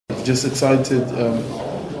just excited.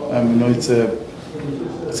 You know, it's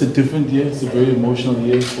a different year. It's a very emotional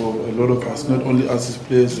year for a lot of us. Not only us as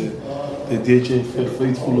players, the DHA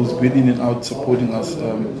faithful who's been in and out supporting us.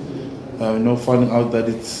 You know, finding out that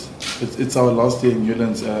it's our last year in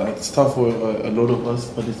Newlands. It's tough for a lot of us,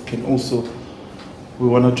 but it can also. We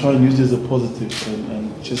want to try and use it as a positive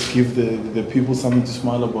and just give the people something to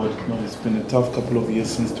smile about. You know, it's been a tough couple of years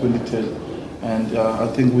since 2010, and I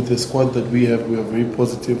think with the squad that we are very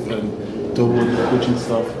positive, and Dobo and the coaching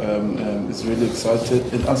staff is really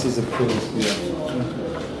excited, and us as a players, we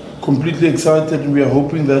are completely excited, and we are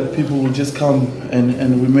hoping that people will just come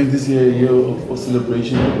and we make this year a year of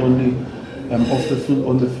celebration, not only off the field,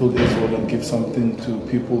 on the field as well, and give something to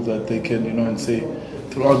people that they can, you know, and say,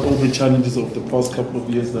 throughout all the challenges of the past couple of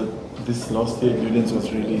years, that this last year in Newlands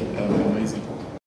was really amazing.